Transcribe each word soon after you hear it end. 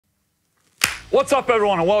What's up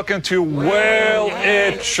everyone and welcome to Will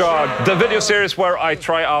It Chug, the video series where I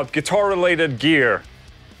try out guitar related gear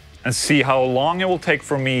and see how long it will take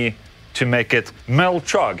for me to make it metal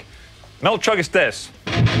chug. Metal chug is this.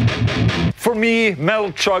 For me,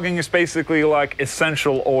 metal chugging is basically like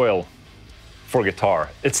essential oil for guitar.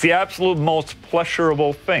 It's the absolute most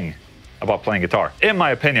pleasurable thing about playing guitar, in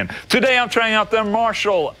my opinion. Today I'm trying out the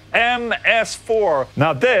Marshall MS4.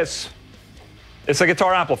 Now this is a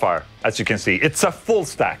guitar amplifier, as you can see. It's a full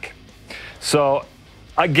stack. So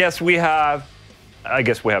I guess we have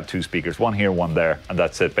two speakers, one here, one there, and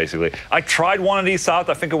that's it basically. I tried one of these out,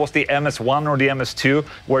 I think it was the MS1 or the MS2,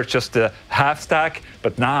 where it's just a half stack,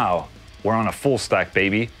 but now we're on a full stack,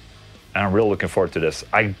 baby. And I'm really looking forward to this.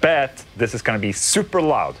 I bet this is gonna be super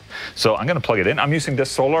loud. So I'm gonna plug it in. I'm using this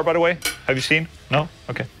Solar, by the way. Have you seen? No?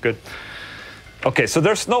 Okay, good. Okay, so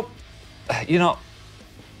there's no,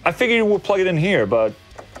 I figured you would plug it in here, but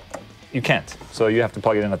you can't. So you have to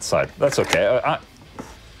plug it in at the side. That's okay.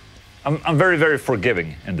 I'm very, very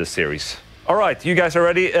forgiving in this series. All right, you guys are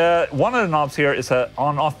ready? One of the knobs here is an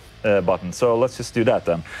on-off button, so let's just do that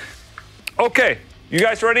then. Okay, you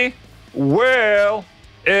guys ready? Will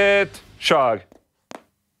it chug?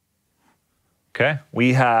 Okay,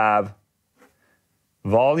 we have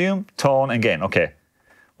volume, tone, and gain. Okay,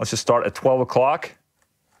 let's just start at 12 o'clock.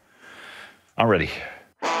 I'm ready.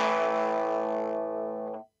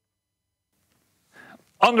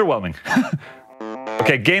 Underwhelming.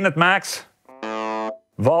 Okay, gain at max.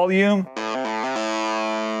 Volume.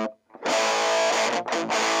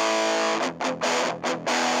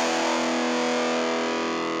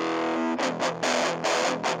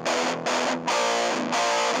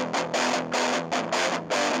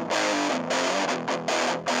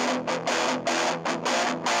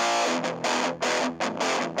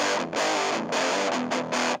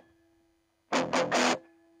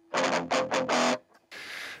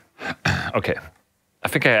 Okay, I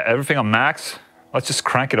think I have everything on max. Let's just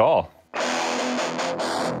crank it all.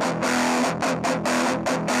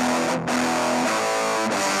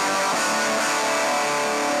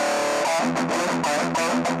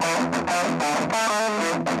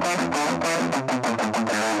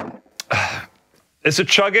 Is it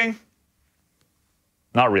chugging?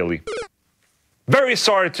 Not really. Very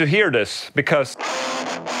sorry to hear this, because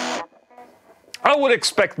I would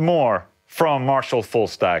expect more from Marshall Full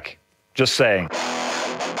Stack. Just saying.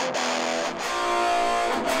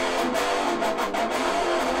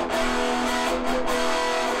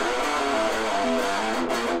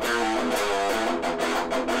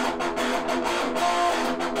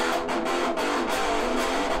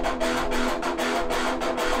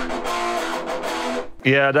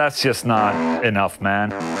 Yeah, that's just not enough,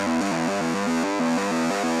 man.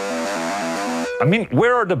 I mean,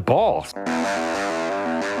 where are the balls?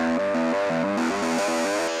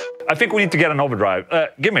 I think we need to get an overdrive.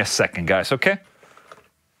 Give me a second, guys, okay?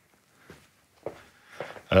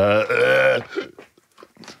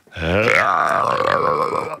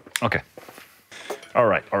 Okay. All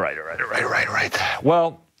right.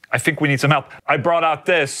 Well, I think we need some help. I brought out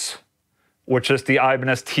this, which is the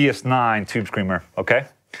Ibanez TS9 Tube Screamer, okay?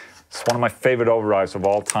 It's one of my favorite overdrives of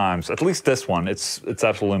all times. At least this one. It's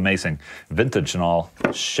absolutely amazing. Vintage and all.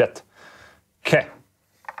 Shit. Okay.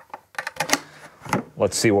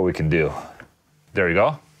 Let's see what we can do. There you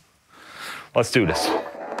go. Let's do this.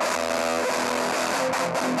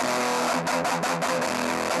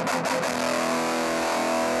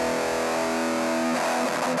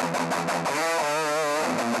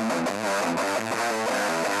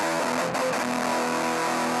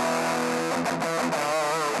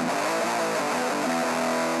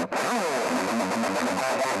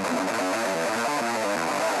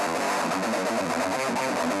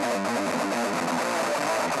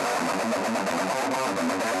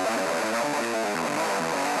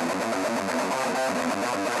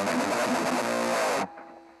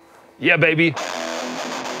 Yeah, baby.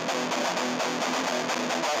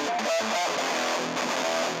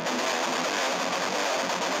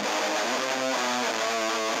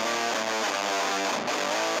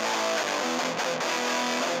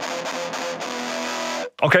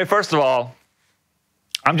 Okay, first of all,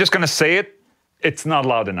 I'm just gonna say it, it's not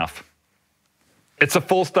loud enough. It's a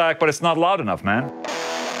full stack, but it's not loud enough, man.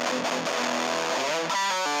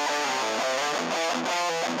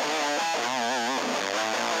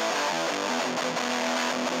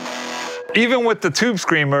 Even with the Tube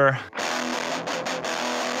Screamer,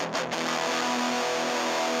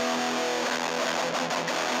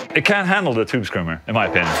 it can't handle the Tube Screamer, in my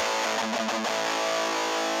opinion.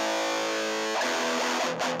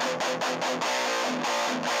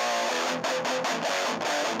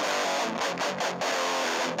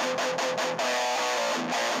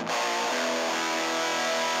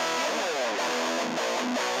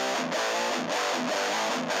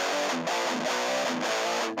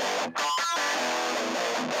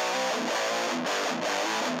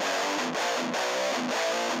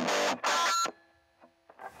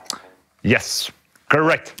 Yes,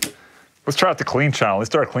 correct. Let's try out the clean channel. Is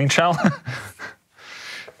there a clean channel?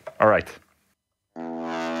 All right.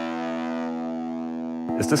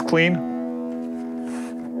 Is this clean?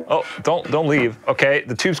 Oh, don't leave. Okay,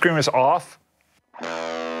 the tube screamer is off.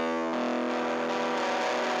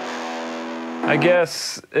 I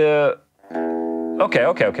guess, okay.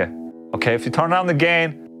 Okay, if you turn down the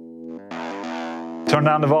gain, turn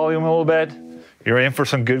down the volume a little bit, you're in for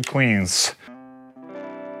some good cleans.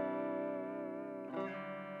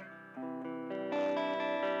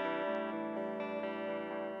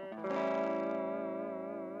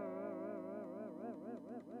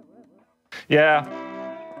 Yeah.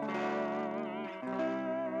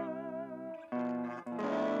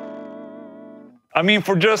 I mean,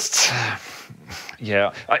 for just,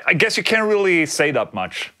 yeah, I guess you can't really say that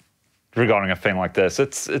much regarding a thing like this.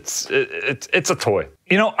 It's a toy.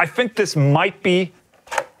 You know, I think this might be,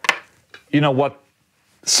 you know, what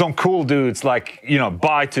some cool dudes like, you know,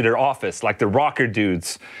 buy to their office, like the rocker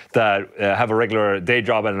dudes that have a regular day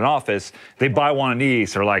job at an office. They buy one of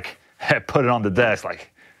these or like put it on the desk,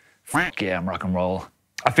 like, fuck yeah, I'm rock and roll.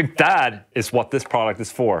 I think that is what this product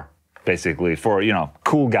is for, basically, for, you know,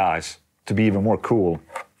 cool guys to be even more cool.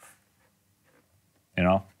 You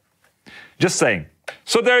know? Just saying.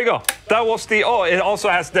 So there you go. That was the, oh, it also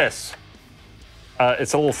has this.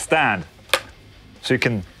 It's a little stand. So you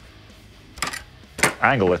can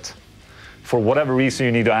angle it. For whatever reason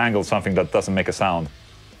you need to angle something that doesn't make a sound.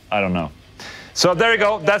 I don't know. So there you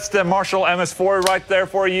go. That's the Marshall MS4 right there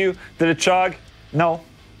for you. Did it chug? No,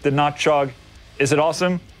 did not chug. Is it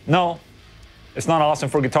awesome? No, it's not awesome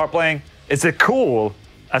for guitar playing. Is it cool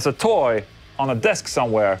as a toy on a desk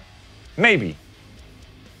somewhere? Maybe.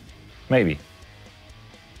 Maybe.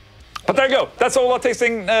 But there you go. That's all about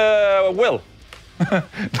tasting Will.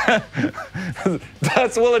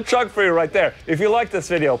 That's Will and Chug for you right there. If you like this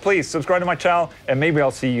video, please subscribe to my channel and maybe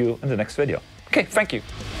I'll see you in the next video. Okay, thank you.